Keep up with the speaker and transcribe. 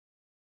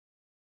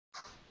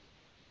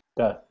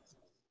Go.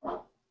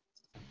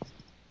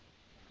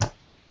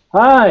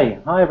 Hi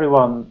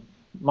everyone.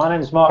 My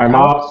name is Mark. Hi,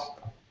 Mark.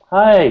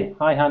 Hi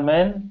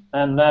Hanmin,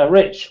 and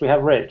Rich. We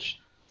have Rich.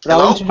 But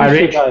Hello. I'll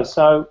introduce you guys.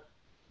 So,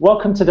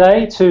 welcome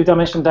today to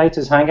Dimension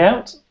Data's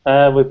Hangout.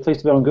 We're pleased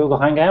to be on Google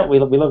Hangout. We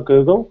love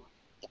Google,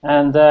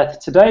 and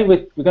today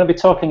we're going to be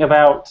talking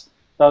about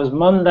those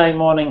Monday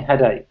morning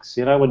headaches.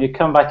 You know, when you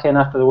come back in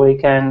after the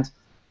weekend,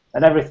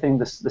 and everything,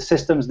 the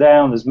system's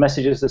down. There's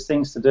messages. There's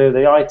things to do.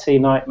 The IT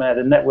nightmare.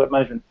 The network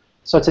management.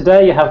 So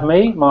today you have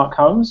me, Mark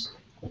Holmes.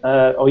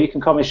 Or you can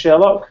call me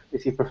Sherlock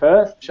if you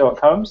prefer, Sherlock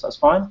Holmes, that's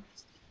fine.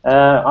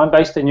 I'm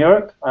based in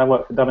Europe. I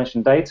work for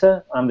Dimension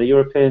Data. I'm the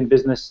European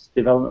Business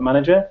Development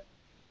Manager.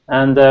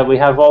 And we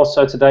have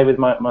also today with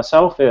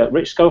myself,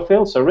 Rich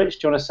Schofield. So Rich,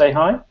 do you want to say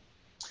hi?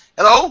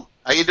 Hello,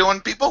 how you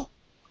doing, people?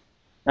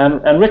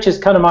 And Rich is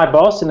kind of my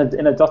boss in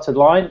a dotted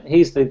line.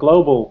 He's the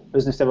Global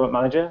Business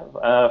Development Manager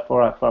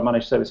for our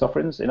managed service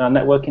offerings in our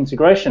network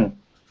integration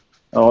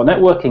or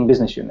networking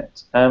business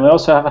unit. And we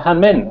also have Han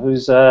Min,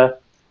 who's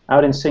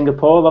out in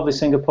Singapore, lovely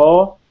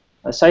Singapore.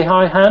 Say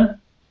hi, Han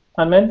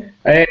Min.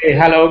 Hey,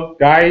 hello,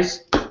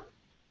 guys.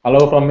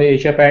 Hello from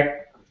Asia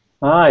Pac.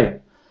 Hi.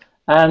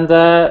 And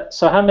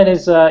so Han Min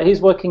is he's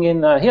working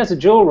in. He has a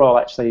dual role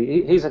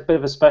actually. He's a bit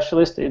of a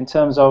specialist in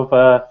terms of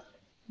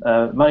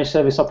managed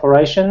service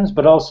operations,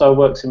 but also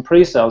works in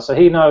pre-sales. So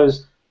he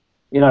knows,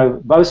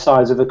 both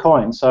sides of the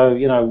coin. So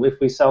if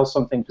we sell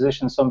something,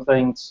 position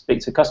something, speak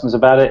to customers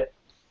about it,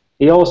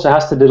 he also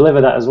has to deliver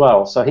that as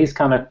well. So he's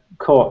kind of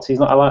caught. He's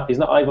not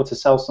able to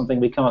sell something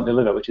we can't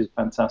deliver, which is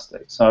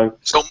fantastic. So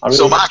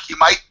Mark,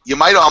 you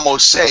might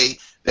almost say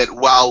that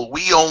while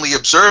we only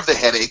observe the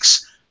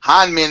headaches,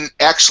 Hanmin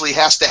actually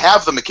has to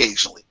have them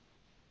occasionally.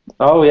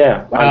 Oh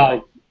yeah.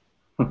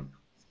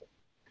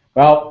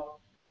 Well,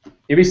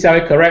 if we sell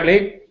it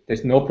correctly,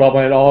 there's no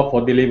problem at all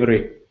for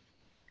delivery.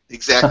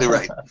 Exactly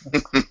right.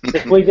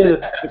 If we do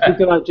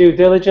our due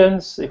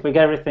diligence, if we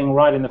get everything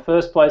right in the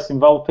first place,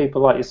 involve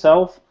people like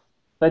yourself,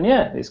 then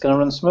yeah, it's going to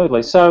run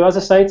smoothly. So as I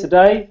say,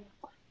 today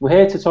we're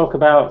here to talk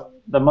about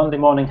the Monday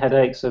morning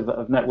headaches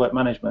of network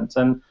management.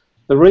 And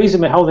the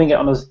reason we're holding it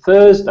on a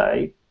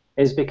Thursday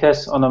is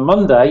because on a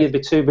Monday you'd be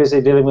too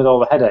busy dealing with all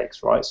the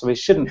headaches, right? So we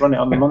shouldn't run it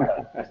on the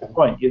Monday. That's the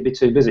point. You'd be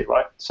too busy,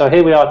 right? So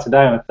here we are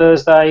today on a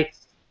Thursday.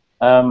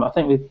 I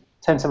think we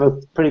tend to have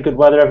a pretty good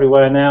weather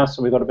everywhere now,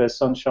 so we've got a bit of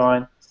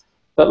sunshine.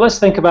 But let's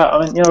think about,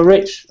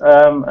 Rich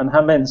and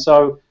Hamin.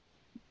 So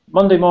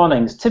Monday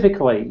mornings,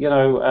 typically,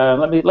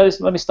 let me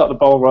start the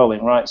ball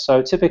rolling, right?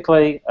 So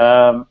typically,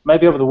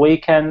 maybe over the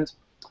weekend,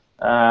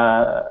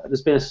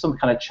 there's been some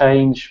kind of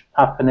change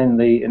happen in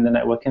the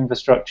network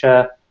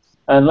infrastructure,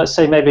 and let's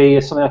say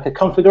maybe something like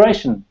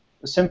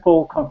a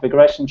simple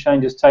configuration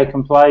change has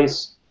taken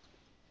place.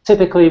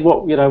 Typically,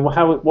 what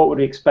would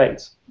we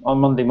expect on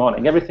Monday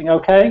morning? Everything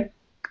okay?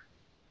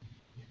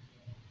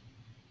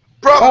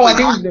 Probably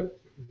not.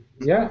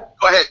 Yeah.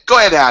 Go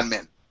ahead,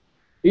 Hanmin.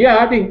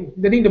 Yeah, I think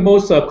the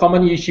most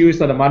common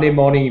issues on the Monday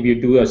morning, if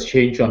you do a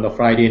change on the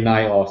Friday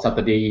night or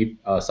Saturday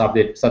or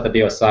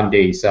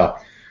Sunday, so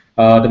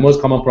the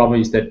most common problem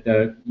is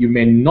that you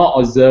may not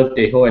observe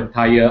the whole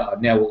entire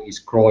network is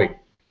growing,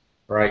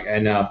 right?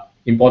 And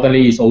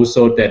importantly, is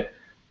also that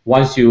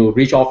once you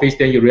reach office,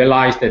 then you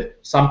realize that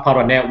some part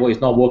of the network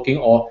is not working,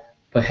 or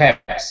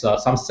perhaps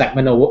some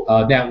segment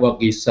of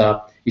network is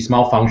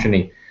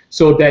malfunctioning.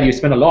 So that you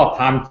spend a lot of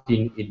time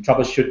in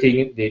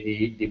troubleshooting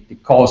the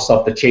cause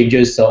of the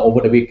changes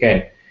over the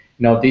weekend.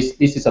 Now, this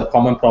is a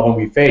common problem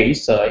we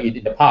face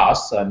in the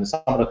past, and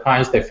some of the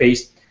clients that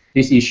face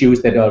these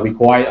issues that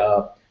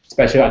require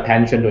special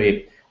attention to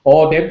it.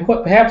 Or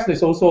perhaps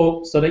there's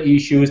also certain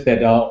issues that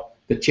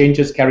the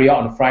changes carried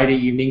out on Friday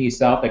evening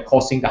itself that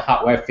causing the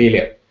hardware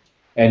failure.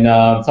 And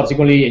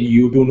subsequently,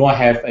 you do not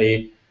have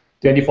a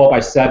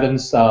 24/7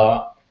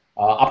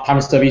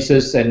 uptime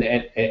services, and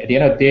at the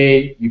end of the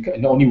day, you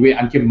can only wait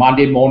until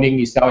Monday morning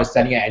instead of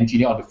sending an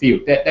engineer on the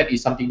field. That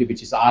is something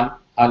which is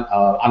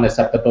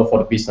unacceptable for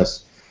the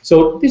business.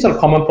 So these are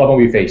common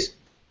problems we face.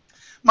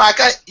 Mark,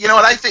 I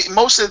think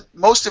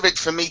most of it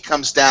for me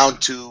comes down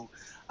to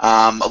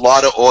a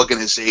lot of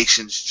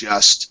organizations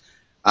just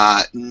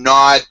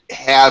not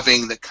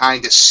having the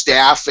kind of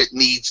staff it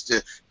needs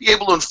to be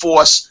able to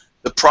enforce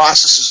the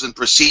processes and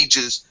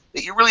procedures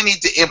that you really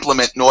need to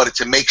implement in order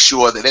to make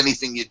sure that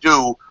anything you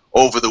do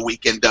over the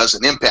weekend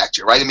doesn't impact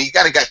you, right? I mean, you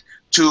got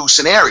two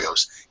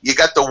scenarios. You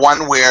got the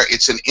one where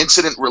it's an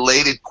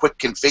incident-related quick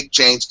config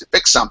change to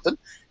fix something,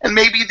 and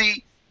maybe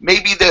the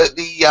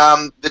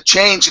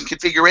change in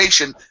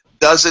configuration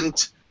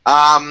doesn't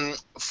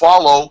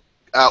follow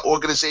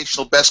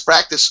organizational best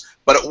practice,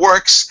 but it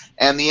works,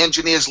 and the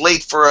engineer's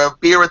late for a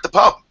beer at the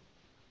pub.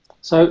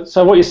 So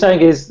what you're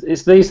saying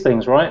is these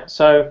things, right?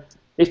 So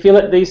if you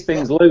let these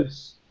things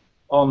loose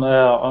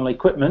on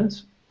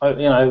equipment,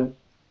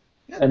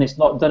 and it's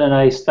not done in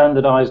a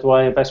standardized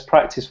way, a best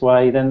practice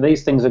way, then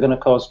these things are going to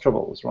cause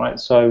troubles, right?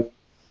 So,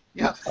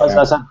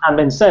 as had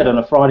been said, on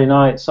a Friday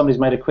night, somebody's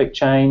made a quick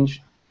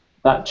change.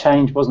 That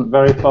change wasn't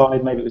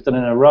verified. Maybe it was done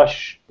in a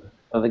rush.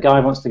 the guy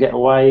wants to get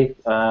away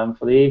for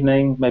the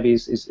evening. Maybe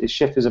his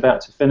shift is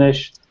about to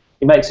finish.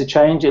 He makes a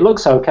change. It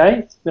looks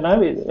okay, you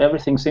know,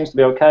 everything seems to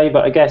be okay,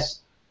 but I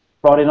guess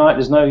Friday night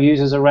there's no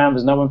users around,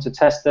 there's no one to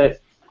test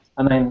it,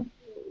 and then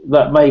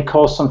that may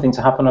cause something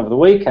to happen over the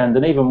weekend,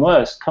 and even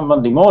worse, come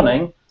Monday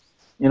morning,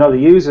 you know, the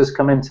users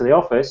come into the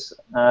office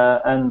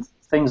and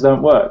things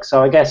don't work.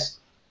 So I guess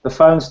the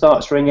phone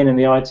starts ringing in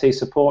the IT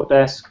support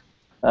desk,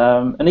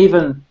 and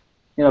even,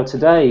 you know,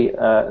 today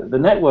the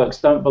networks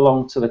don't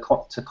belong to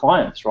to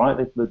clients, right?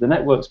 The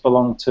networks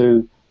belong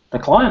to the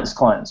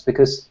clients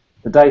because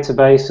the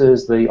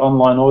databases, the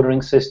online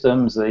ordering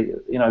systems,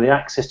 the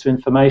access to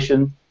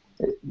information,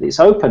 it's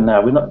open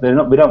now. We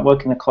don't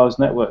work in a closed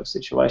network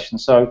situation.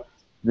 So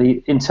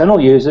the internal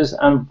users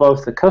and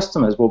both the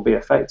customers will be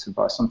affected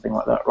by something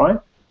like that, right?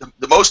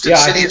 The most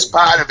insidious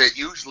part of it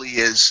usually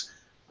is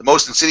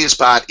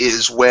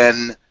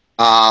when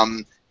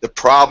the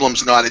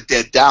problem's not a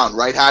dead down,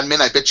 right,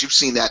 Hanman? I bet you've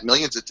seen that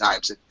millions of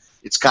times.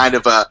 It's kind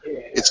of a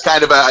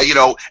you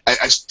know,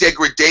 a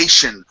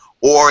degradation,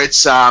 or it's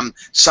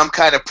some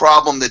kind of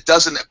problem that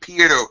doesn't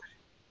appear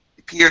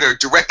to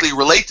directly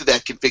relate to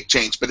that config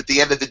change, but at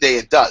the end of the day,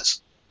 it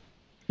does.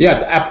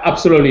 Yeah,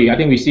 absolutely. I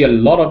think we see a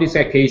lot of these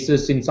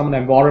cases in some of the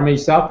environment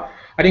itself.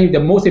 I think the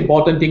most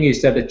important thing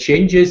is that the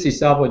changes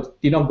itself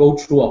did not go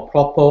through a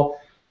proper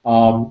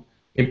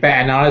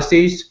impact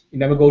analysis. You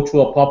never go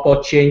through a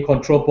proper change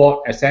control board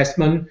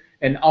assessment,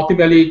 and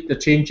ultimately the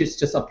changes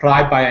just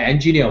applied by an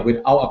engineer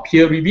without a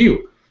peer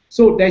review.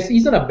 So there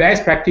isn't a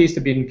best practice to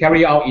be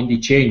carried out in the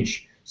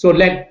change. So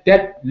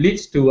that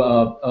leads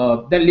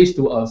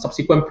to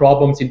subsequent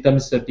problems in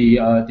terms of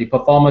the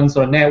performance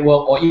or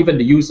network, or even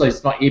the user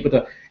is not able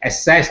to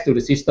access to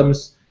the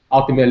systems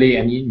ultimately,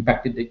 and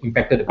impacted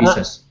the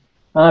business.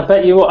 And I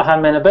bet you what,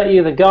 Hanman, I bet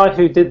you the guy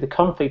who did the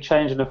config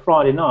change on a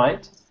Friday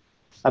night,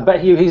 I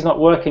bet you he's not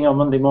working on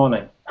Monday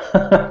morning.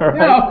 Right?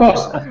 Yeah, of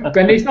course.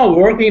 When it's not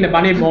working, the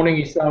Monday morning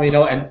is, you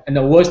know, and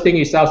the worst thing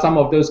is some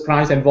of those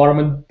clients'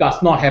 environment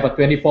does not have a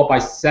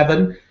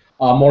 24/7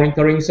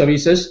 monitoring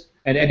services.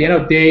 And at the end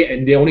of the day,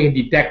 and they only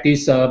detect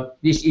this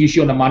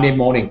issue on a Monday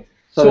morning.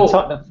 So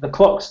the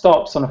clock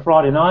stops on a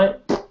Friday night,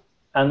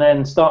 and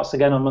then starts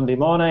again on Monday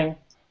morning.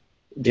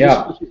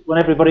 Yeah. When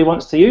everybody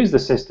wants to use the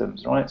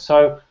systems, right?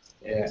 So,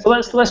 so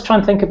let's try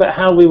and think about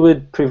how we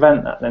would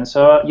prevent that. Then,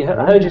 so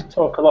I heard you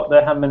talk a lot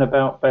there, Hanman,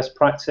 about best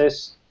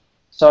practice.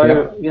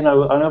 So you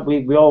know, I know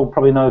we all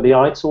probably know the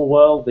ITIL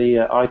world,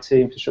 the IT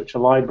infrastructure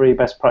library,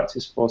 best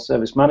practice for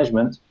service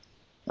management.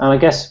 And I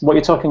guess what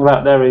you're talking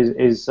about there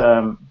is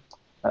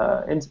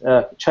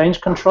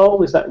change control.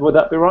 Would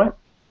that be right?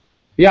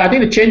 Yeah, I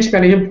think the change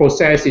management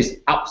process is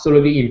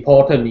absolutely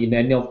important in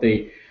any of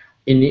the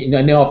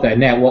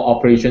network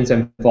operations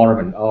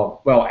environment.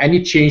 Well,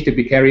 any change to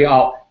be carried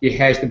out, it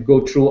has to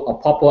go through a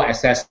proper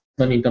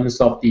assessment in terms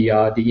of the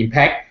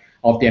impact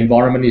of the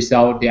environment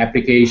itself, the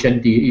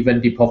application, even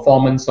the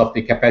performance of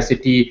the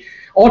capacity.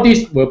 All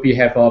this will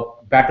have a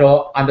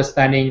better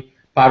understanding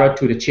prior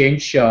to the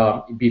change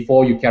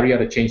before you carry out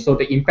the change. So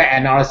the impact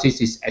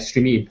analysis is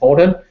extremely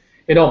important.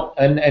 You know,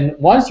 and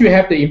once you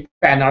have the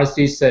impact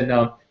analysis and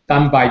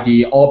done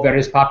by all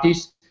various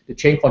parties, the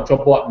change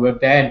control board will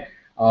then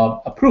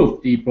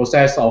approve the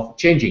process of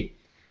changing.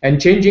 And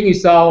changing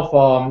itself,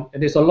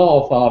 there's a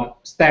lot of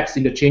steps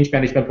in the change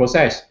management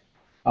process.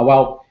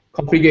 Well,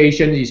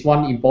 configuration is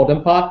one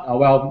important part.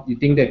 Well, you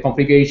think that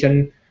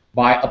configuration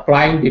by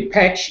applying the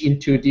patch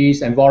into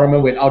this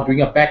environment without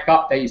doing a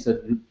backup, that is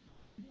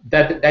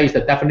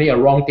definitely a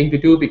wrong thing to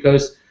do,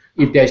 because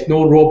if there's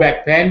no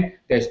rollback plan,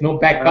 there's no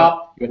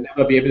backup, you'll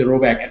never be able to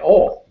roll back at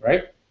all,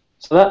 right?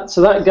 So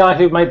that guy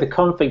who made the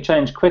config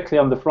change quickly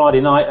on the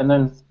Friday night and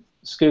then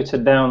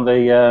scooted down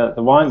the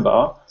wine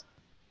bar,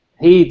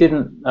 he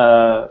didn't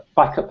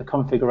back up the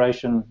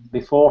configuration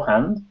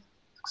beforehand.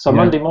 So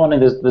Monday morning,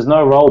 there's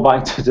no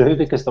rollback to do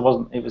because there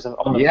wasn't. It was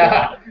on the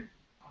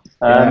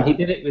fly. He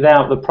did it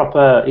without the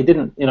proper. He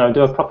didn't,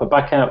 do a proper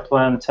backup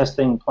plan,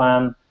 testing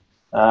plan.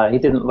 He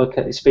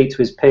didn't speak to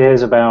his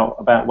peers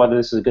about whether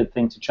this is a good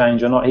thing to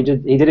change or not. He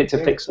did it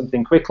to fix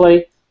something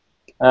quickly,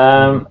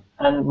 and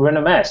we're in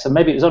a mess. And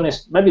maybe it was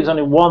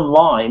only one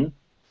line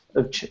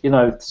of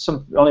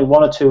only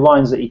one or two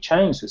lines that he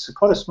changed. It's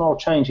quite a small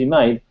change he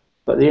made,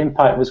 but the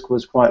impact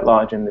was quite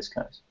large in this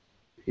case.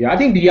 Yeah, I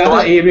think the other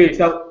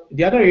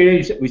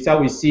area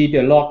we see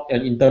a lot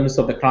in terms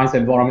of the client's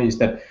environment is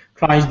that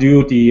clients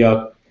do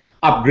the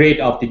upgrade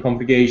of the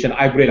configuration,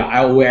 upgrade the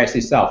iOS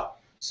itself.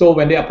 So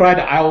when they apply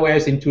the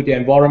iOS into the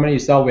environment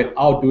itself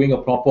without doing a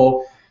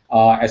proper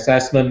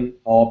assessment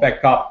or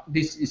backup,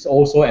 this is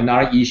also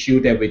another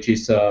issue which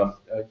is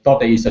thought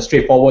that is a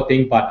straightforward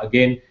thing, but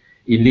again,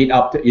 it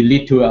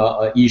lead to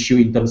an issue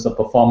in terms of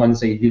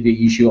performance. It lead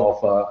the issue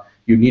of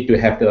you need to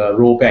have the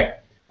rollback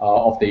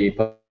of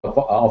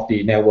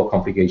the network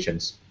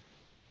configurations.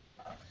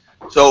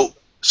 So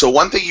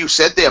one thing you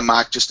said there,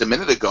 Mark, just a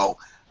minute ago,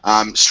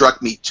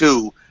 struck me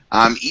too.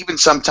 Even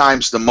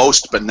sometimes the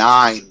most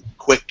benign,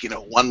 quick,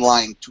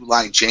 one-line,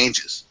 two-line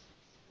changes,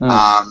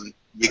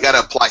 you got to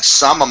apply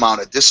some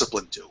amount of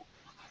discipline to.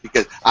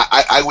 Because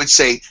I would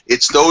say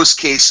it's those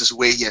cases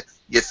where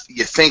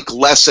you think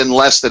less and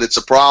less that it's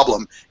a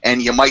problem,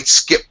 and you might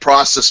skip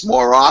process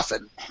more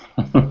often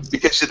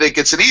because you think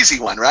it's an easy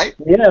one, right?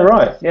 Yeah,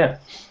 right. Yeah.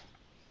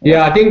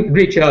 Yeah, I think,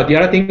 Rich, the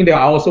other thing that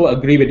I also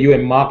agree with you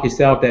and Mark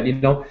itself that,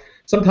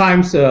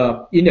 sometimes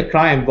in the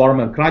client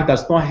environment, client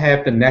does not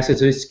have the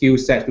necessary skill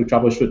set to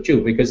troubleshoot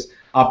you, because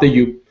after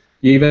you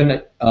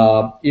even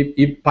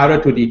if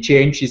prior to the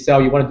change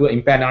itself, you want to do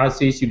impact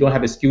analysis, you don't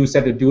have the skill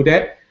set to do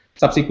that.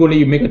 Subsequently,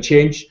 you make a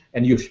change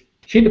and you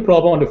hit the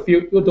problem on the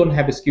field, you don't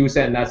have the skill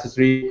set and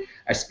necessary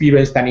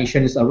experienced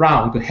technicians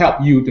around to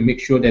help you to make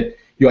sure that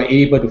you are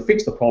able to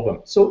fix the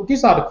problem. So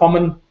these are the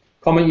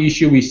common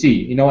issue we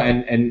see,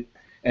 and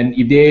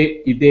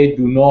if they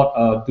do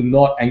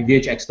not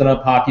engage external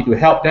party to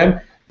help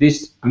them,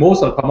 this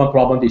most of the common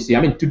problem they see.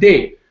 I mean,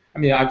 today,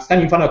 I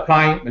stand in front of a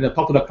client, when I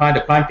talk to the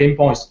client pain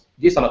points,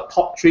 these are the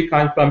top 3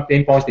 client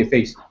pain points they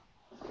face.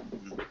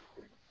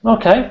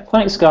 Okay,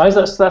 thanks, guys.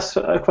 That's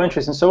quite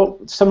interesting. So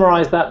we'll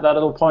summarize that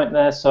little point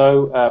there.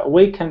 So a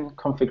weekend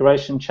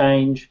configuration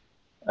change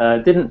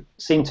didn't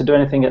seem to do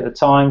anything at the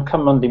time.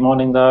 Come Monday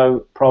morning,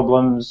 though,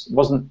 problems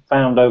wasn't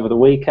found over the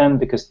weekend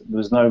because there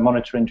was no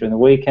monitoring during the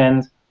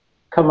weekend.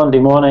 Come Monday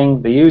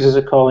morning, the users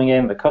are calling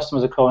in, the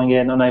customers are calling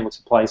in, unable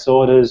to place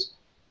orders.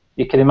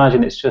 You can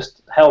imagine it's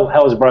just hell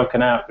has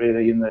broken out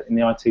really in the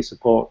IT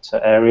support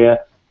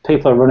area.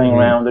 People are running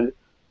around,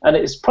 and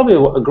it's probably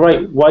a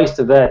great waste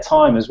of their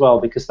time as well,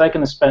 because they're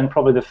going to spend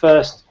probably the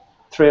first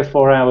 3 or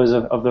 4 hours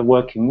of the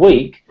working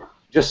week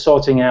just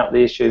sorting out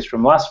the issues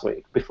from last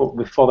week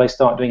before they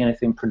start doing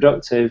anything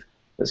productive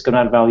that's going to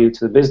add value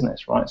to the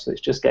business, right? So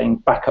it's just getting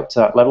back up to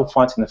that level,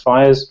 fighting the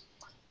fires.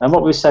 And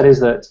what we said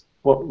is that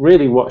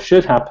what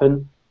should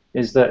happen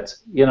is that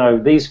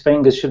these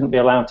fingers shouldn't be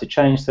allowed to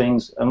change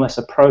things unless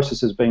a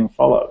process is being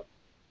followed.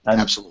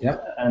 And, absolutely.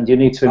 And you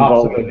need to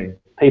involve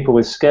people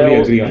with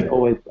skills,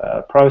 people with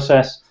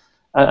process.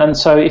 And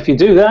so if you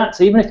do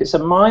that, even if it's a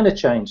minor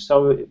change,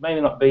 so it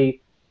may not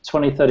be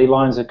 20, 30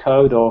 lines of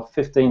code or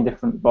 15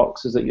 different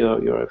boxes that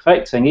you're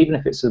affecting, even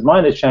if it's a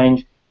minor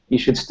change, you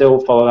should still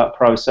follow that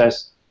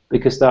process,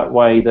 because that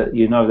way that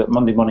that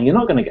Monday morning you're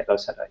not going to get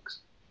those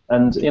headaches.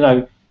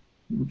 And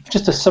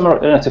just to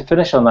summarize, to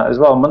finish on that as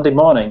well, Monday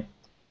morning,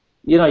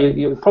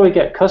 you probably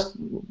get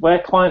where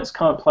clients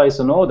can't place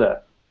an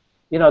order.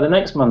 The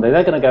next Monday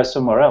they're going to go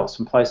somewhere else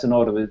and place an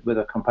order with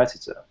a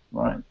competitor,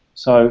 right?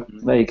 So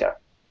there you go.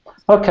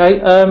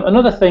 Okay,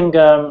 another thing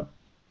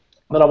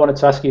that I wanted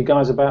to ask you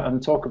guys about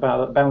and talk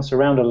about, bounce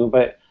around a little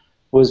bit,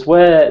 was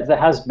where there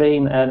has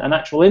been an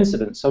actual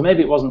incident. So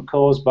maybe it wasn't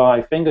caused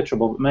by finger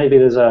trouble, but maybe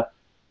there's an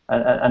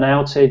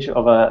outage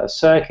of a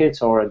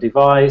circuit or a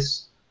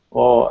device,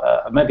 or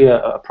maybe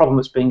a problem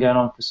that's been going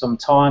on for some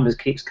time that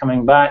keeps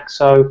coming back.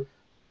 So,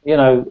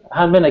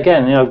 Hanmin,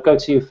 again, go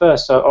to you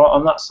first. So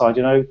on that side,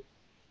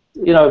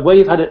 where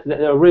you've had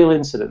a real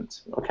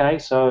incident, okay?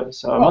 So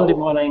Monday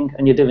morning,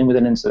 and you're dealing with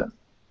an incident.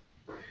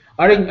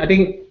 I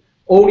think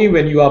only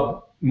when you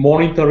are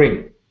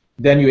monitoring,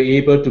 then you're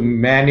able to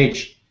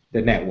manage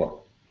the network,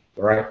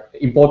 right?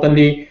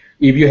 Importantly,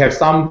 if you have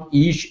some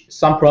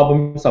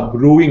problems are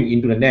brewing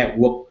into the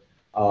network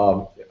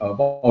of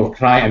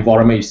client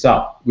environment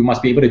itself, we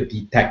must be able to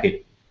detect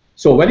it.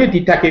 So when you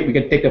detect it, we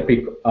can take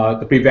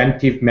the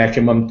preventive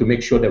measurement to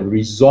make sure that we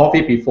resolve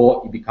it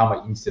before it becomes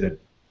an incident.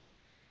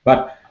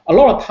 But a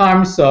lot of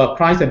times,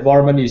 client's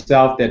environment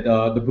itself, that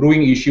the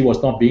brewing issue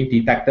was not being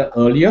detected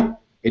earlier.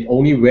 It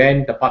only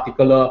when the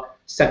particular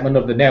segment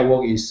of the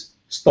network is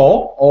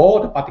stopped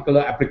or the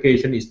particular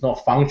application is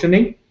not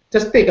functioning.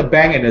 Just take a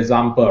bank as an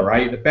example,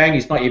 right? The bank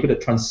is not able to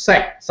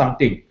transact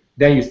something.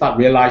 Then you start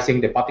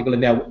realizing the particular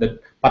network, the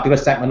particular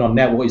segment of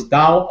network is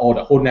down, or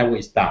the whole network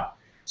is down.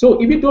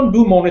 So if you don't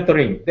do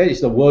monitoring, that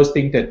is the worst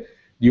thing that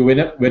you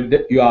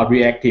are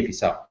reactive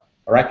itself.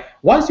 All right.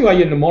 Once you are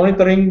in the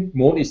monitoring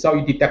mode itself,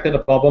 you detected the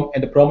problem,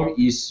 and the problem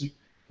is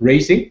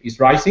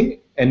rising.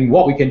 And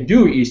what we can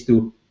do is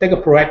to take a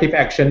proactive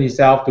action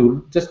itself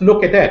to just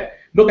look at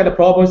the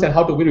problems and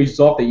how do we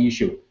resolve the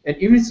issue. And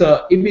if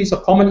it's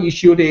a common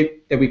issue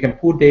that we can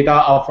pull data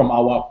out from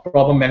our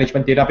problem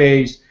management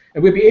database,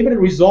 and we'll be able to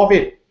resolve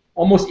it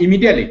almost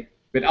immediately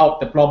without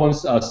the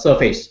problems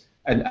surface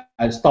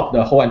and stop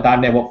the whole entire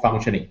network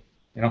functioning.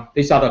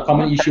 These are the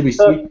common issues we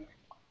see.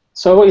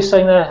 So what you're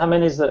saying there,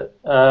 Hamin, is that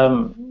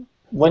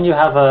when you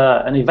have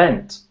an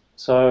event,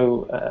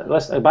 so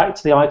let's go back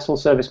to the ITIL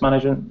service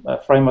management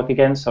framework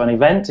again. So an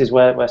event is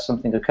where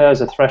something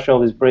occurs, a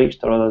threshold is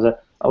breached, or there's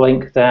a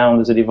link down,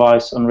 there's a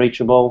device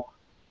unreachable,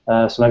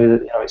 so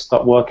maybe it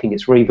stopped working,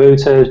 it's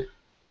rebooted.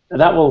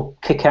 That will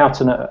kick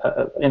out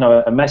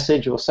a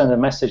message, or send a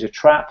message, a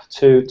trap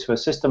to a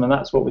system, and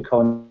that's what we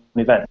call an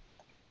event.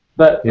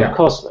 But of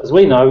course, as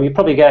we know, you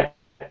probably get,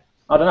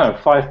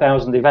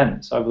 5,000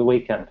 events over the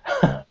weekend.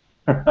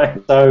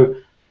 Right? So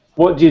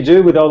what do you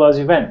do with all those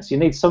events? You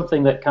need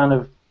something that kind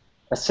of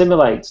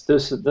assimilates,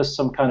 does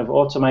some kind of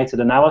automated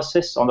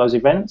analysis on those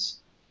events,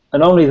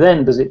 and only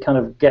then does it kind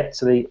of get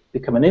to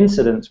become an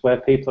incident where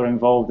people are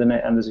involved in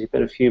it and there's a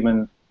bit of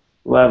human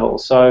level.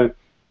 So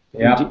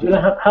Yeah. Do you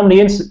know how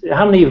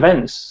many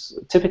events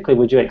typically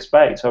would you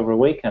expect over a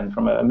weekend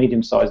from a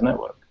medium-sized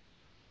network?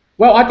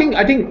 Well, I think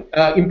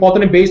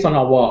importantly based on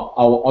our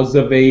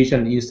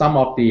observation in some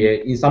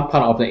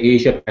part of the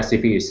Asia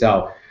Pacific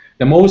itself,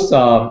 the most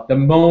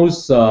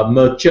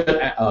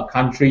mature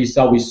countries,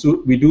 so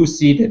we do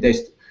see that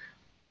there's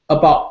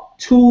about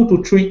 2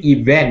 to 3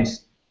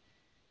 events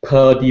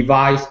per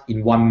device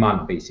in 1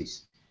 month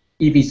basis,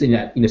 if it's in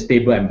a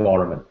stable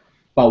environment.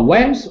 But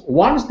once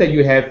that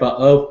you have an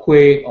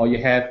earthquake or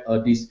you have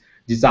this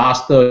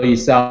disaster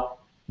itself,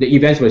 the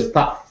events will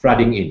start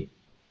flooding in.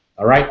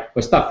 All right,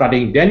 will start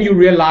flooding. Then you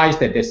realize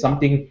that there's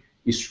something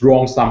is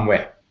wrong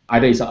somewhere.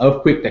 Either it's an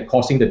earthquake that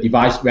causing the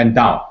device went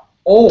down,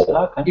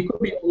 or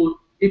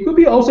it could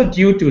be also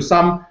due to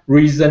some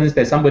reasons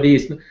that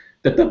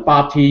the third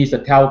parties, the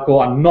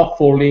telco, are not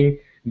following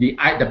the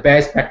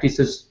best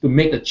practices to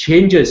make the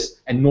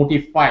changes and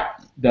notify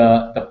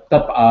the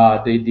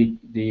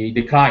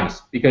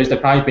clients, because the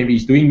client maybe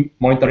is doing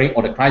monitoring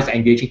or the clients are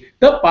engaging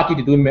third party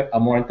to do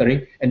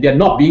monitoring, and they're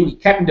not being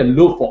kept in the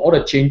loop for all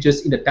the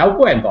changes in the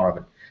telco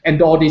environment, and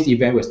all these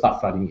events will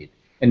start flooding in,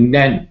 and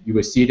then you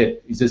will see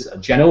that is this a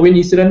genuine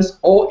incident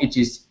or it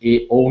is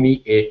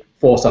only a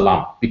false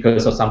alarm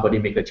because of somebody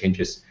make the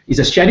changes. It's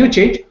a schedule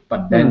change,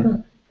 but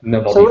then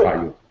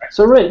notify you.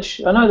 So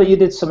Rich, I know that you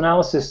did some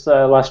analysis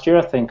last year,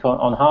 I think,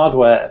 on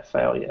hardware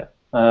failure.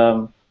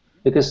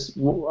 Because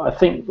I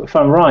think, if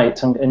I'm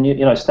right, and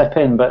you know, step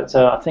in, but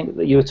I think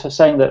that you were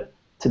saying that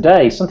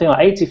today something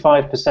like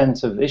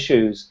 85% of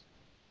issues,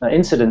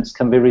 incidents,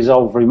 can be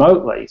resolved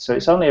remotely. So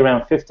it's only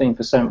around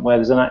 15% where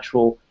there's an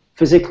actual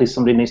physically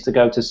somebody needs to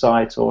go to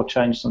site or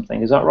change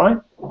something. Is that right?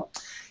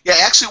 Yeah,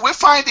 actually, we're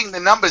finding the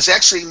numbers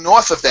actually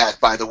north of that,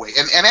 by the way.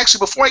 And actually,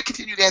 before I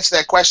continue to answer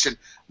that question,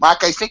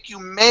 Mark, I think you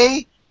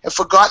may have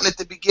forgotten at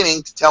the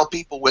beginning to tell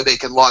people where they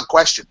can log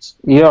questions.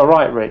 You're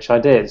right, Rich, I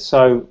did.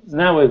 So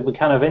now we're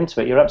kind of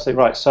into it. You're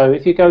absolutely right. So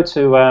if you go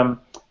to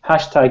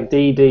hashtag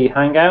DD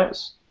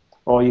Hangouts,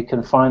 or you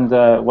can find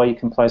where you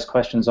can place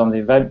questions on the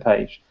event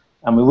page,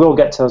 and we will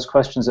get to those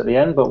questions at the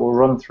end, but we'll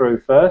run through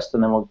first,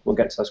 and then we'll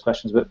get to those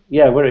questions. But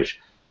yeah, Rich,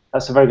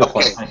 that's a very good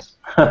point. Thanks.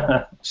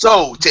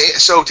 So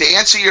to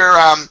answer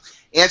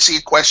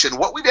your question,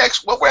 what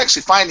we're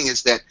actually finding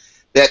is that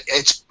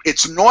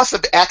it's north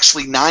of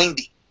actually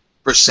 90%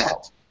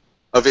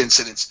 of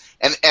incidents,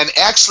 and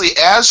actually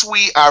as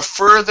we are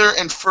further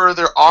and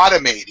further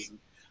automating,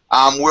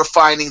 we're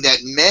finding that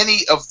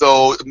many of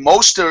those,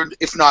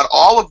 if not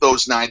all of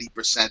those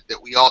 90% that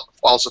we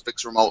also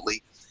fix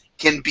remotely,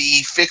 can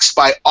be fixed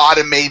by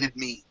automated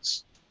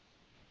means.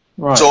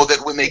 Right. So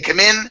that when they come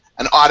in,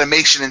 an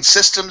automation in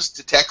systems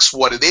detects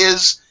what it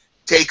is,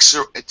 takes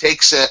an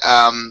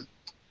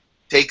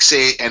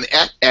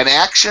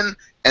action,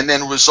 and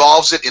then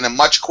resolves it in a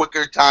much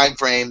quicker time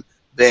frame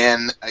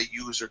than a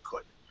user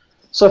could.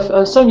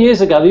 So some years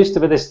ago, there used to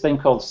be this thing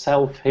called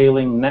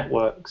self-healing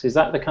networks. Is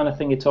that the kind of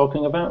thing you're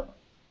talking about?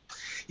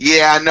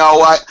 Yeah,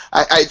 no,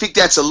 I think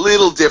that's a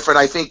little different.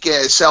 I think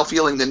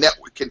self-healing, the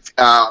network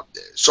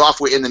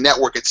software in the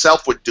network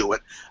itself would do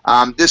it.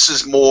 This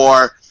is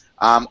more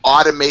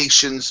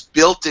automations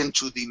built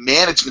into the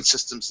management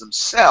systems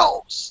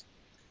themselves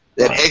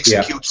that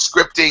execute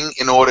scripting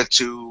in order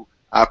to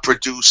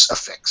produce a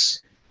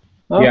fix.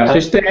 Okay. Yeah,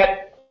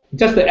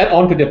 just to add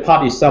on to the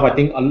part itself, I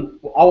think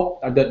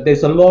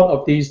there's a lot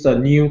of these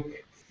new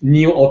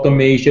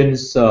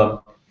automations,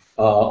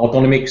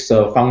 autonomic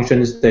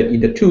functions that in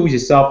the tools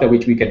itself that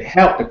which we can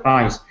help the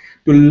clients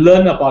to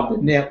learn about the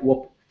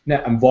network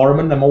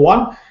environment, number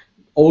one,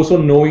 also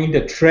knowing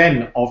the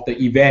trend of the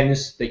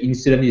events, the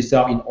incident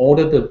itself, in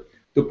order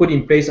to put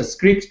in place a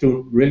script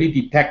to really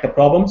detect the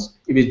problems.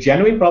 If it's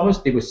genuine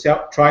problems, they will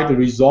try to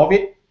resolve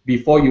it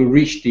before you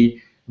reach the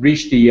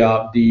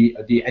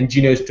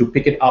engineers to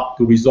pick it up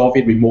to resolve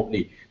it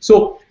remotely.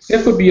 So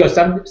there could be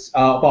about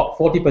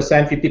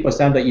 40%,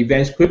 50% of the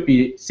events could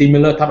be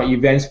similar type of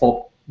events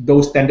for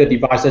those standard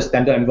devices,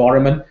 standard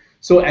environment.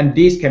 So, and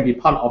this can be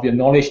part of your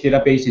knowledge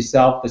database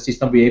itself. The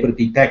system will be able to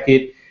detect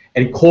it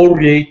and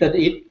correlate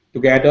it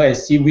together and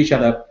see which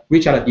are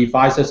the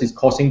devices is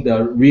causing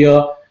the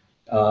real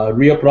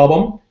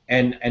problem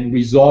and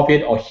resolve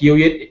it or heal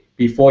it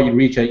before you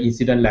reach an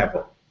incident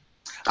level.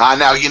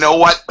 Now, you know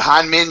what,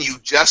 Han-Min, you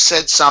just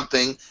said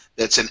something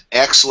that's an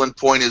excellent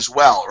point as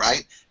well,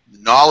 right? The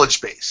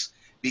knowledge base.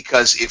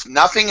 Because if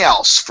nothing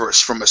else,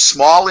 from a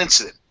small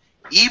incident,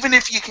 even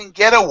if you can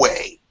get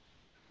away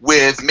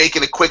with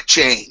making a quick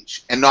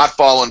change and not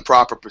following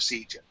proper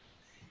procedure,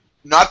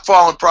 not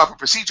following proper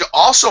procedure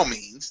also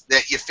means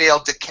that you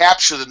failed to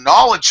capture the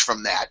knowledge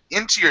from that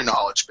into your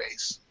knowledge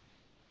base.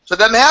 So it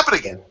doesn't happen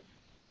again.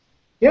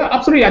 Yeah,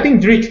 absolutely. I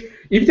think, Rich,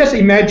 if you just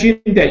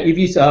imagine that if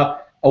it's a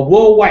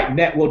worldwide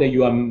network that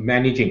you are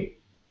managing,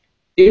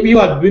 if you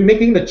are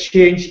making the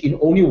change in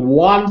only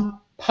one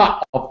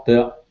part of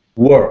the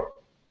world,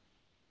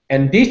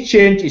 and this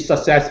change is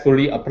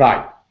successfully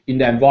applied in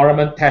the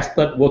environment,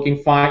 tested, working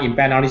fine,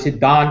 impact analysis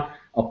done,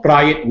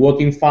 apply it,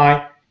 working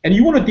fine, and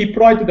you want to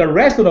deploy to the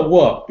rest of the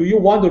world, do you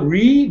want to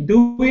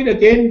redo it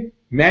again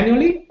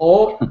manually,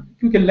 or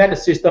you can let the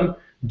system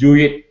do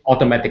it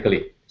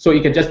automatically. So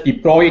you can just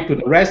deploy it to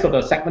the rest of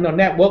the segment of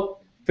network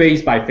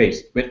phase by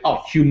phase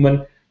without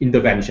human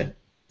intervention.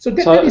 So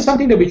that is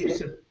something that we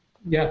should,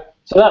 yeah.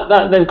 So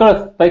that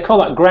they call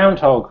that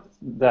Groundhog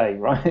Day,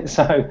 right?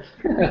 So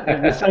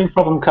the same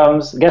problem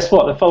comes. Guess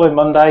what? The following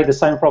Monday, the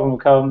same problem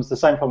comes. The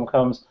same problem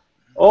comes.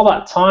 All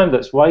that time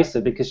that's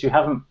wasted because you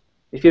haven't.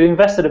 If you've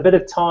invested a bit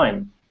of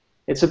time,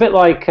 it's a bit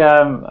like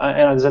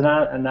there's an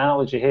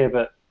analogy here,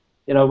 but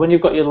when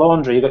you've got your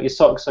laundry, you've got your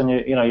socks and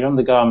your your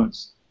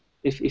undergarments.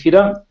 If you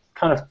don't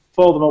kind of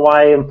fold them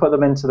away and put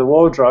them into the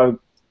wardrobe,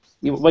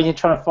 when you're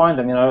trying to find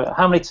them,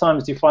 how many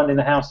times do you find in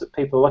the house that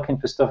people are looking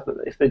for stuff that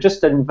if they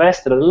just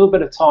invested a little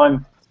bit of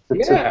time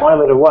to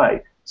file it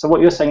away? So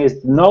what you're saying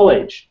is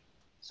knowledge.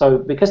 So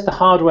because the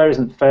hardware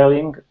isn't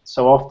failing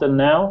so often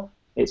now,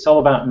 it's all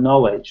about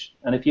knowledge.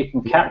 And if you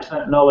can capture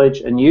that knowledge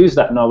and use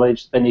that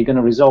knowledge, then you're going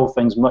to resolve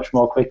things much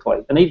more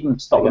quickly and even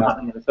stop them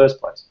happening in the first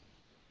place.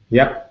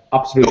 Yeah,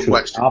 absolutely true.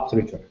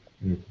 Absolutely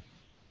true.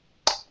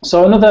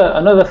 So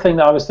another thing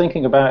that I was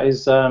thinking about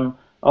is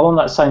along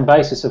that same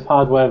basis of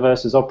hardware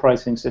versus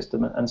operating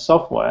system and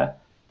software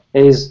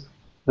is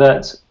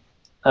that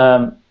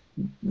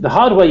the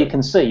hardware you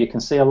can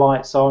see a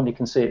light's on, you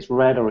can see it's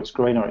red or it's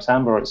green or it's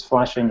amber or it's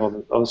flashing or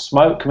the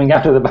smoke coming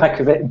out of the back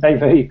of it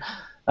maybe,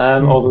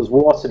 or there's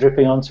water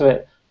dripping onto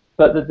it.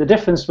 But the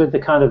difference with the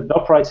kind of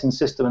operating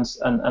system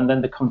and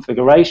then the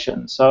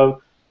configuration.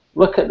 So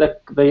look at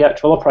the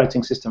actual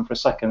operating system for a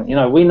second.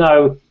 We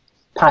know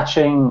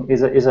patching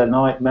is a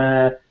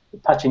nightmare.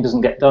 Patching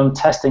doesn't get done.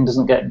 Testing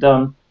doesn't get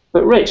done.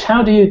 But Rich,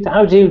 how do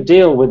you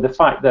deal with the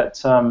fact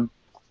that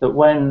that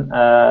when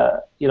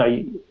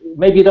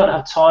maybe you don't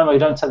have time or you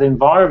don't have the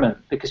environment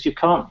because you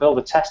can't build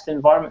a test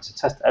environment to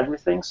test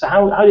everything? So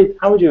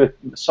how would you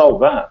solve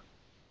that?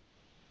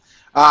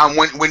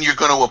 When you're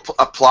going to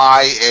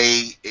apply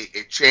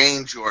a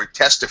change or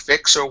test a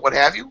fix or what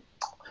have you?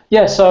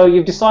 Yeah, so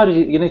you've decided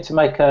you need to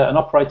make an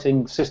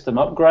operating system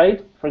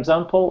upgrade, for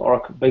example, or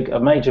a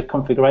major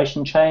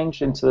configuration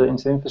change into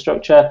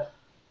infrastructure,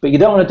 but you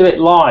don't want to do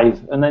it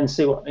live and then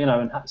see what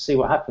see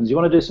what happens. You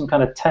want to do some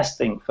kind of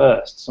testing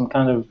first, some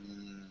kind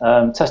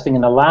of testing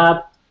in the lab.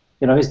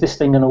 Is this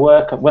thing going to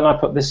work? When I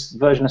put this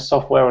version of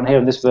software on here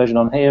and this version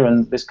on here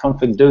and this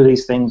config do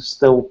these things,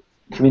 still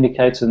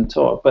communicate and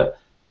talk, but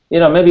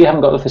maybe you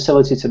haven't got the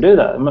facility to do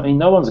that. I mean,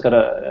 no one's got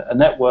a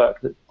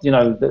network that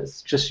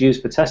that's just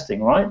used for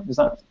testing, right? Is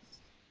that?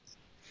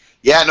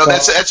 Yeah, no,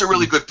 that's a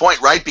really good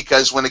point, right?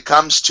 Because when it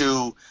comes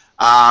to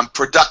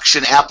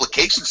production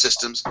application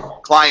systems,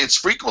 clients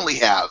frequently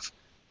have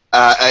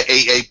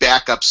a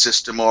backup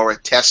system or a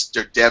test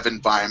or dev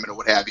environment or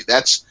what have you.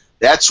 That's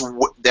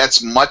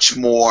much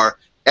more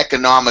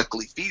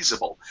economically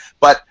feasible.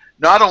 But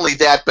not only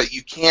that, but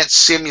you can't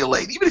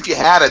simulate. Even if you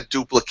had a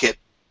duplicate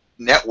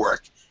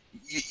network,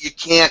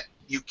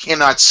 you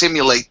cannot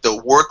simulate the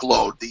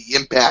workload, the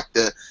impact,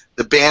 the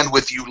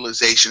bandwidth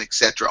utilization,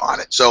 etc. on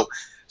it.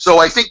 So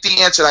I think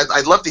the answer,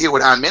 I'd love to hear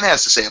what Han Min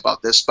has to say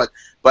about this, but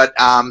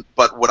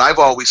what I've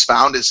always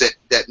found is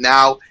that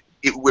now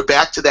we're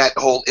back to that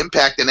whole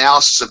impact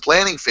analysis and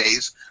planning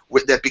phase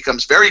that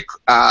becomes very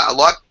a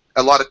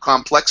lot of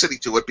complexity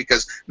to it,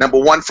 because number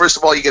one, first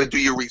of all, you got to do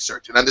your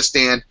research and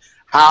understand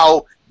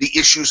how the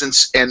issues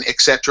and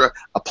etc.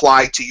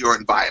 apply to your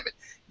environment.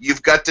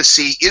 You've got to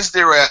see, is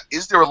there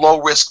a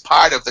low risk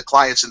part of the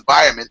client's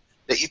environment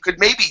that you could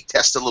maybe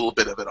test a little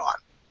bit of it on,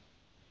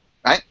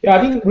 right? Yeah,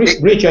 I think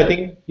Rich,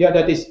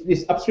 that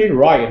is absolutely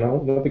right,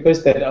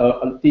 because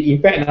that the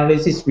impact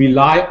analysis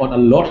rely on a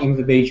lot of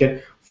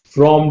information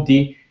from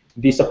the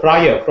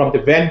supplier, from the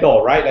vendor,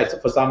 right? Like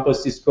for example,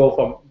 Cisco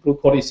from Blue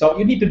Coat itself.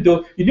 You need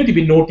to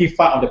be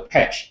notified on the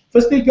patch.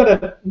 Firstly, you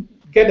gotta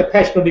get the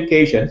patch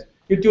notifications.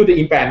 You do the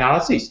impact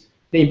analysis.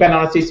 The impact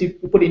analysis you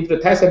put into the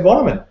test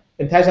environment.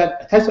 And test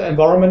the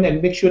environment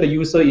and make sure the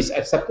user is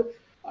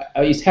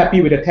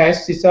happy with the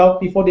test itself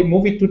before they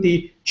move it to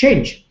the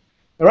change.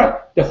 All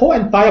right, the whole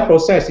entire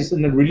process is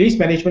in the release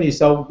management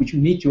itself, which you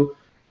need to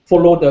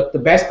follow the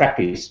best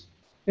practice.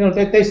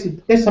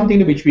 That's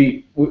something which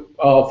we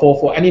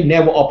for any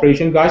network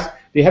operation guys,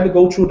 they have to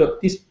go through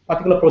this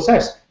particular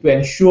process to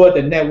ensure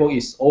the network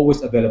is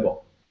always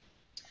available.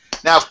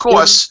 Now, of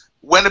course,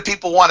 when do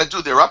people want to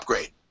do their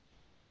upgrade?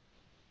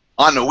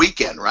 On the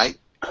weekend, right?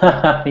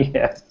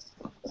 Yeah.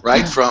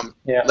 Right, from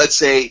let's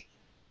say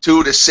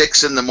 2 to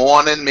 6 in the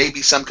morning,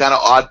 maybe some kind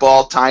of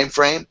oddball time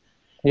frame.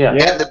 Yeah.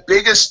 And the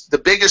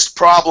biggest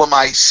problem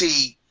I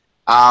see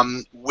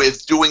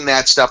with doing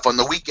that stuff on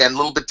the weekend, a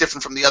little bit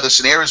different from the other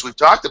scenarios we've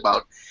talked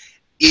about,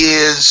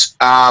 is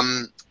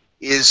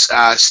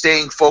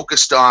staying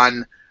focused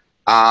on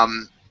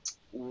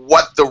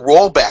what the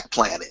rollback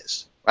plan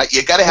is. Right,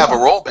 you got to have a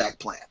rollback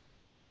plan,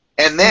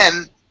 and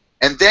then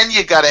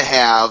you got to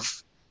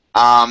have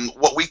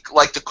what we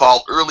like to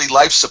call early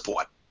life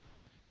support.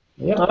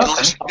 Yeah.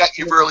 Unless you've got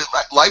your early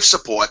life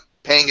support,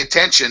 paying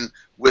attention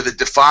with a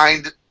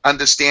defined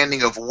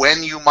understanding of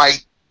when you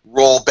might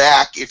roll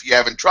back if you're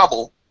having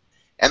trouble,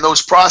 and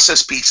those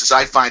process pieces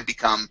I find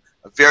become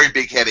a very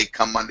big headache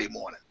come Monday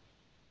morning.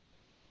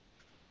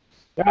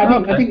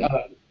 Yeah, I think,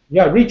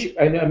 yeah, Rich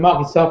and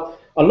Mark itself.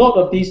 A lot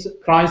of these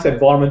clients'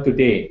 environment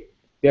today,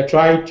 they're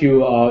trying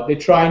to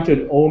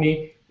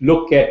only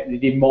look at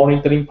the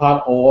monitoring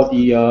part or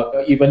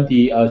the even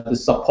the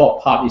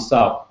support part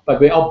itself, but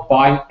without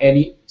buying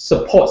any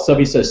support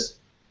services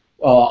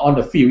on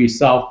the field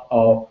itself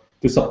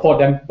to support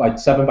them by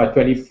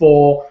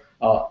 7/24.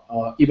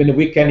 Even the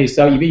weekend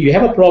itself, even you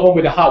have a problem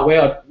with the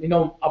hardware,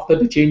 after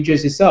the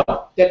changes itself,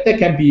 that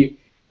can be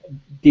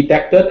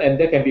detected and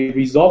that can be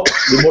resolved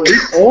remotely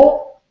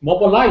or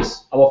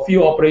mobilize our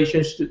field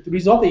operations to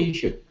resolve the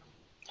issue.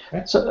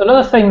 Okay? So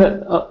another thing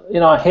that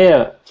I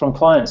hear from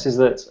clients is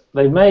that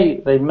they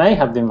may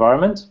have the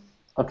environment.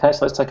 Okay,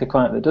 so let's take a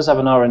client that does have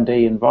an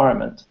R&D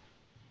environment.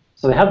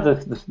 So they have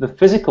the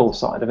physical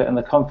side of it and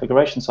the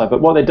configuration side,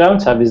 but what they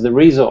don't have is the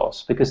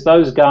resource, because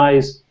those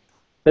guys,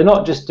 they're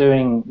not just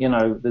doing,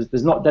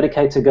 there's not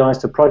dedicated guys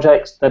to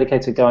projects,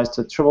 dedicated guys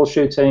to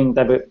troubleshooting,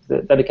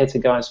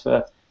 dedicated guys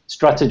for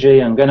strategy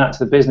and going out to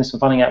the business and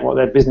finding out what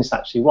their business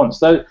actually wants.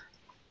 So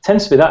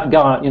tends to be that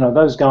guy,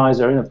 those guys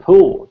are in a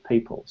pool of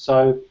people.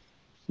 So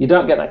you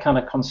don't get that kind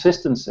of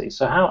consistency.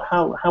 So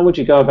how would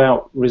you go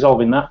about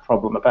resolving that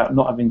problem about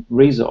not having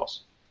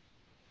resource?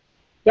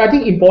 Yeah, I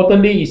think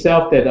importantly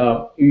itself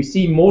that you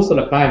see most of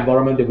the client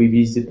environment that we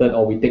visited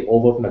or we take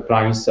over from the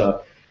clients,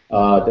 the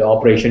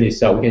operation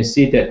itself, we can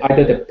see that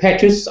either the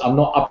patches are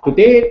not up to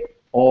date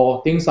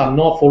or things are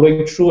not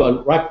following through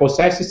a right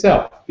process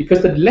itself,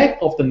 because the lack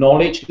of the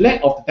knowledge, lack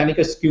of the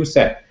technical skill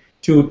set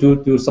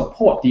to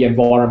support the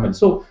environment.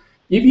 So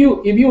if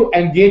you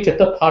engage a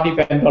third-party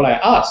vendor like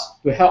us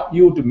to help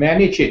you to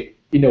manage it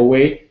in a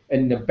way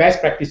and the best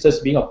practices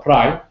being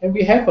applied, and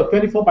we have a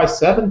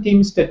 24/7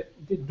 teams that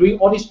doing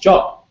all this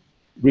job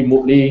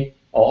remotely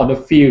or on the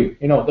field,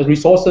 the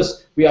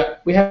resources, we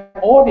have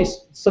all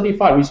these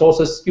certified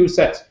resources, skill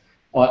sets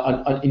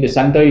in the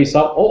center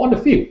itself or on the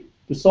field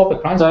to solve the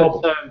client's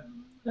problem.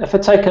 So if I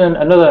take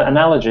another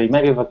analogy,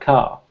 maybe of a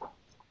car,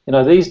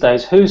 these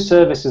days, who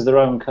services their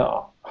own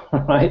car,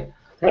 right?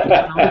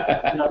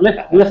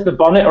 Lift the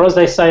bonnet, or as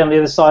they say on the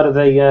other side of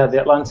the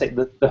Atlantic,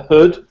 the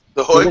hood.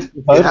 The hood.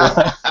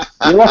 Right?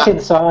 You look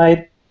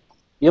inside,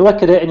 you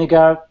look at it, and you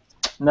go,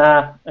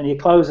 nah, and you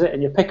close it,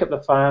 and you pick up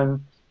the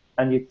phone,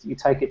 and you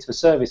take it to a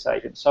service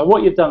agent. So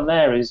what you've done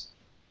there is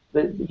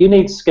that you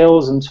need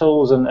skills and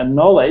tools and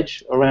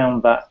knowledge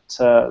around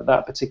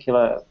that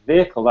particular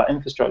vehicle, that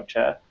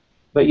infrastructure,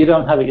 but you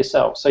don't have it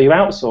yourself. So you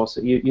outsource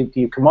it.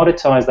 You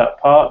commoditize that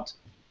part,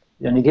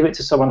 and you give it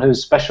to someone who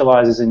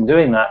specializes in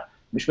doing that,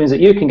 which means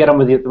that you can get on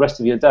with the rest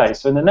of your day.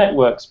 So in the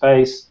network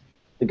space,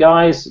 the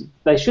guys,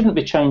 they shouldn't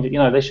be changing.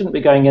 They shouldn't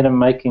be going in and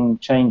making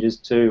changes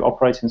to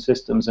operating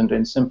systems and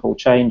doing simple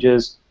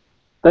changes.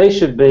 They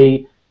should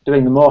be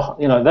doing the more.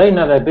 They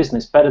know their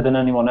business better than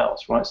anyone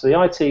else, right? So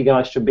the IT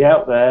guys should be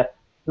out there,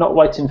 not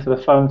waiting for the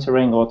phone to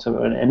ring or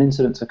to an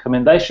incident to come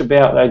in. They should be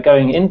out there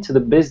going into the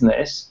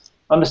business,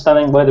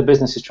 understanding where the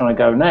business is trying to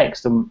go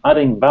next, and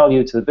adding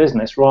value to the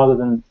business rather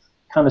than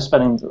kind of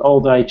spending all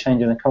day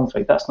changing a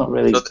config. That's not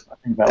really. So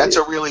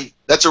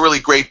that's a really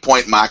great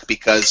point, Mark,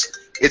 because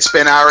it's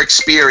been our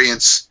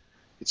experience.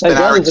 It's been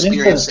our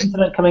experience.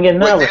 Incident coming in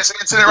now. There's an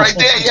incident right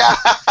there. Yeah,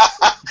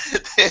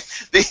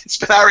 it's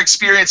been our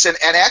experience, and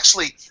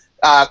actually,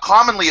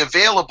 commonly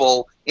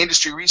available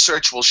industry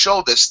research will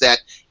show this, that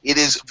it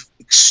is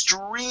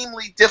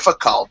extremely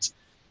difficult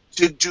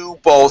to do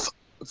both,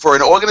 for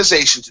an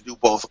organization to do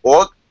both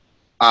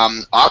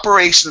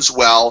operations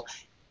well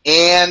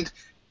and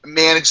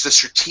manage the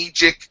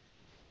strategic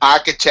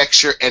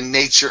architecture and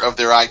nature of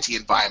their IT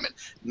environment.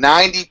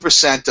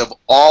 90% of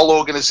all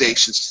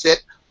organizations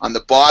sit on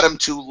the bottom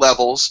two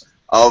levels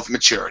of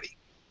maturity.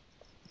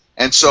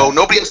 And so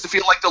nobody has to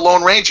feel like the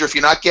Lone Ranger if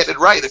you're not getting it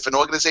right. If an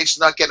organization's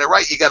not getting it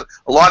right, you got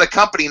a lot of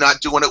company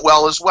not doing it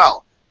well as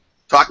well.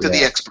 Talk to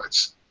the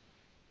experts.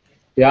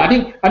 Yeah, I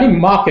think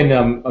Mark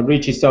and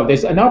Rich itself,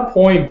 there's another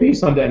point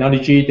based on the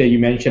analogy that you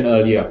mentioned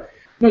earlier.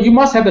 You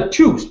must have the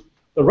tools,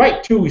 the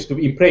right tools to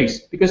be in place,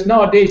 because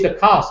nowadays the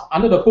cars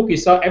under the hook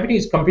itself, everything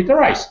is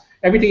computerized,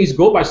 everything is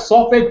go by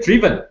software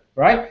driven,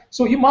 right?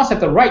 So you must have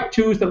the right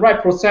tools, the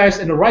right process,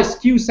 and the right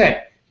skill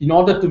set in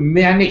order to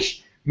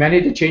manage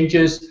the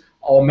changes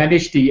or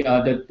manage the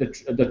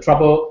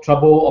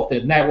trouble of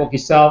the network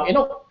itself,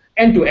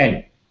 end to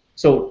end.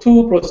 So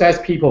two process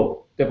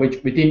people that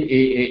which within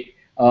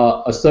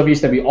a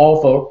service that we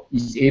offer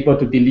is able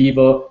to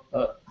deliver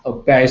a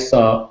best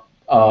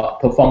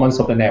performance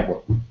of the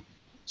network.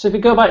 So if you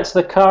go back to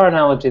the car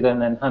analogy then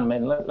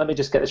Hanmin, let me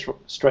just get this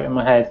straight in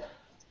my head.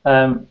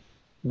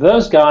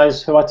 Those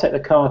guys who I take the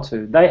car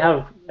to, they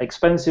have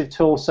expensive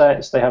tool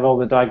sets, they have all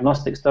the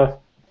diagnostic stuff.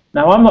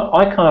 Now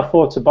I can't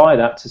afford to buy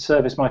that to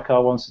service my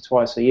car once or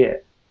twice a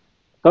year.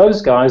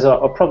 Those guys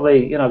are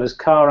probably, there's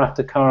car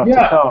after car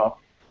after car.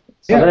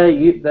 So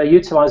they're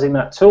utilizing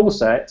that tool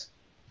set,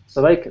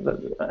 so they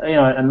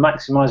and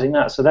maximizing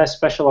that. So they're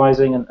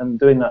specializing and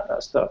doing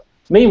that stuff.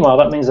 Meanwhile,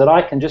 that means that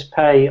I can just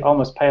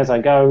almost pay as I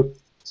go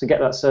to get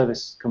that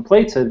service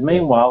completed.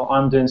 Meanwhile,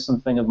 I'm doing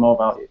something of more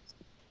value.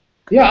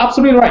 Yeah,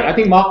 absolutely right. I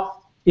think, Mark,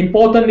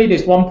 importantly,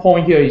 there's one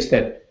point here is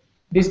that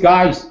these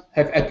guys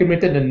have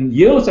accumulated the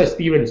years of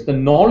experience, the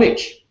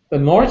knowledge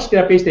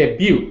database they have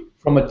built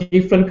from a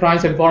different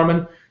client's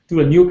environment to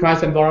a new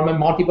client's environment,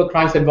 multiple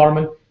clients'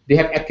 environment. They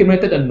have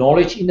accumulated the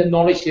knowledge in the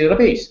knowledge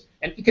database,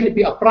 and it can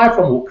be applied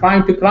from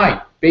client to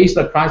client based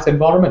on client's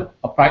environment,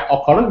 applied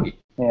accordingly.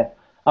 Yeah,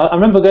 I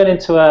remember going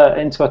into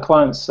a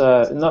client's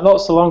not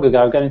so long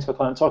ago, going into a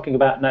client talking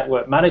about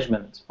network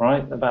management,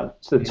 right?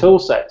 About the tool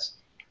sets,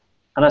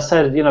 and I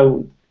said, you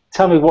know,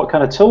 tell me what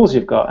kind of tools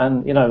you've got,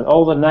 and you know,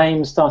 all the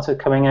names started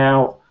coming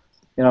out,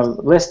 you know,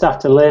 list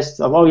after list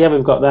of, oh yeah,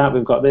 we've got that,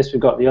 we've got this,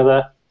 we've got the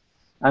other,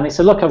 and he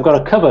said, look, I've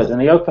got a cupboard,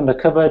 and he opened the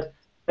cupboard,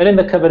 and in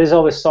the cupboard is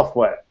all this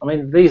software. I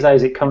mean, these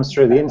days it comes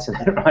through the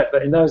internet, right?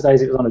 But in those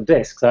days it was on a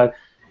disk. So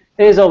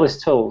here's all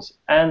these tools,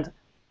 and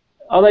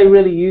are they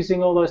really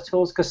using all those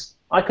tools? Because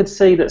I could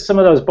see that some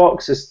of those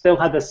boxes still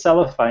had the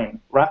cellophane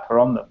wrapper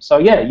on them. So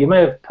yeah, you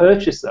may have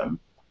purchased them,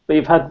 but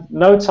you've had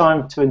no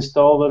time to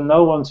install them,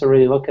 no one to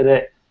really look at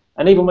it.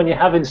 And even when you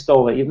have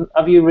installed it,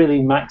 have you really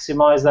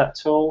maximized that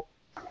tool?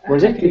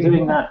 Whereas if you're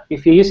doing that,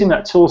 if you're using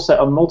that tool set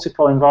on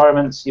multiple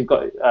environments, you've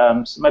got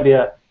maybe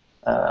a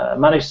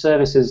managed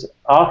services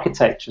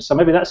architecture. So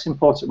maybe that's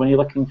important when you're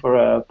looking for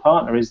a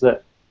partner, is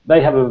that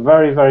they have a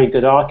very, very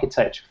good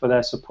architecture for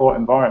their support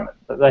environment,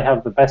 that they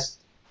have the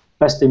best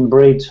in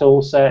breed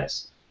tool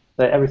sets,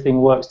 that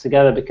everything works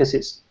together, because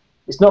it's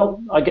not,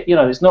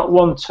 it's not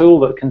one tool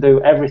that can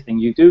do everything.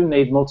 You do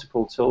need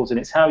multiple tools, and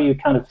it's how you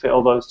kind of fit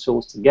all those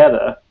tools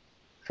together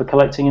for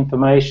collecting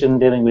information,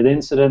 dealing with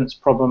incidents,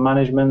 problem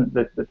management,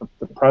 the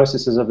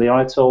processes of the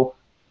ITIL.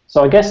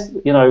 So I guess,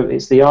 you know,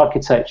 it's the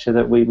architecture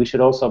that we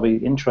should also be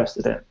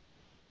interested in.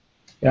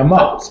 Yeah,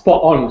 Mark,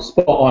 spot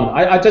on.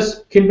 I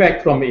just came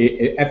back from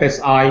a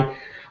FSI,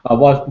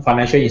 World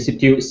Financial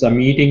Institute's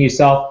meeting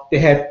itself. They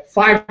have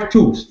 5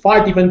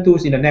 different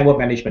tools in the network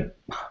management.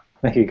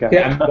 There you go.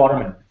 Okay,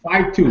 environment,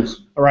 5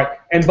 tools. All right,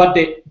 but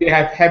they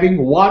have having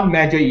one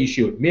major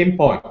issue, main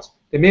point.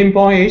 The main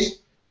point is,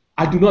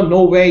 I do not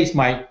know where is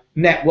my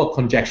network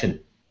congestion.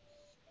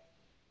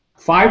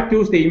 5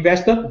 tools they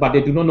invested, but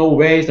they do not know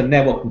where is the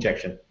network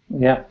congestion.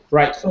 Yeah.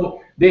 Right.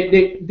 So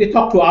they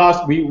talk to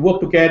us. We work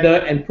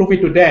together and prove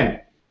it to them.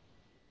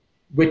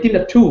 Within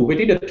the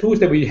tools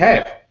that we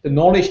have, the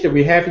knowledge that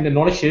we have in the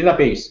knowledge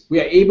database,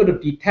 we are able to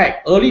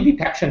detect early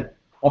detection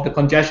of the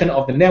congestion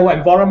of the network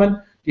environment,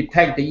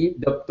 detect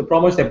the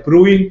problems that are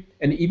brewing,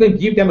 and even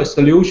give them a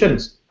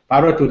solutions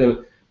prior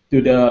to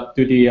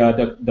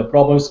the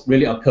problems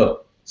really occur.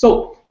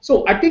 So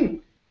I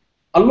think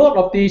a lot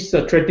of these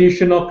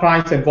traditional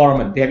clients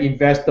environment, they have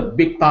invested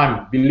big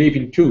time, believe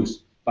in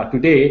tools. But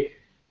today,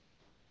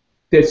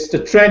 the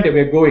trend that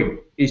we're going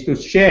is to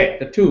share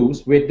the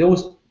tools with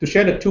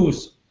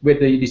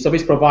the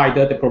service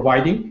provider they're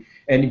providing,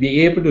 and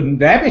be able to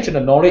leverage the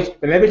knowledge,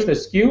 leverage the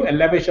skill, and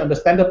leverage the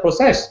standard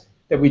process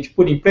that we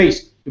put in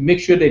place to make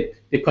sure that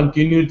they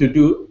continue to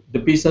do the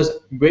business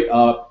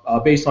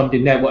based on the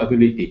network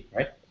ability,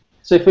 right?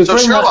 So if we bring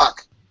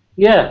Sherlock.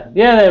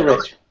 There,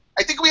 Rich.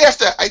 I think we have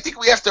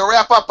to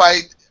wrap up.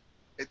 I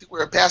think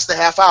we're past the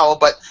half hour,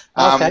 but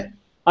okay.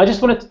 I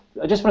just wanted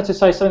to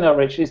say something though,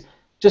 Rich, is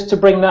just to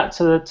bring that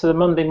to the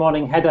Monday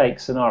morning headache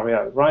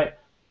scenario, right?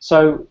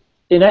 So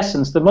in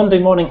essence, the Monday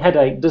morning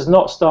headache does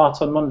not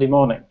start on Monday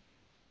morning.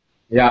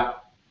 Yeah.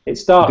 It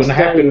starts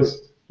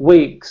days,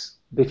 weeks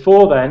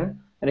before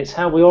then, and it's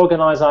how we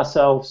organize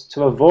ourselves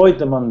to avoid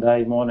the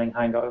Monday morning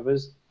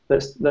hangovers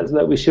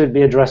that we should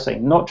be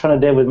addressing, not trying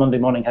to deal with Monday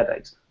morning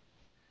headaches.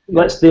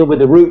 Let's deal with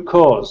the root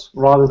cause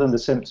rather than the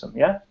symptom,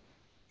 yeah?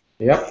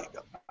 Yep.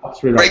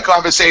 Absolutely. Great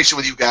conversation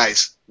with you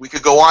guys. We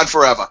could go on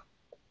forever.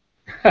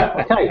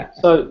 Okay,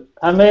 so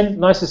Amin,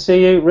 nice to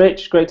see you.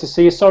 Rich, great to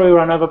see you. Sorry we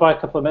ran over by a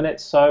couple of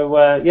minutes.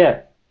 So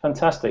yeah,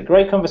 fantastic.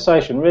 Great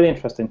conversation, really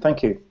interesting.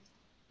 Thank you.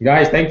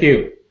 Guys, thank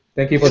you.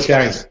 Thank you for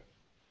sharing.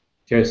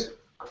 Cheers.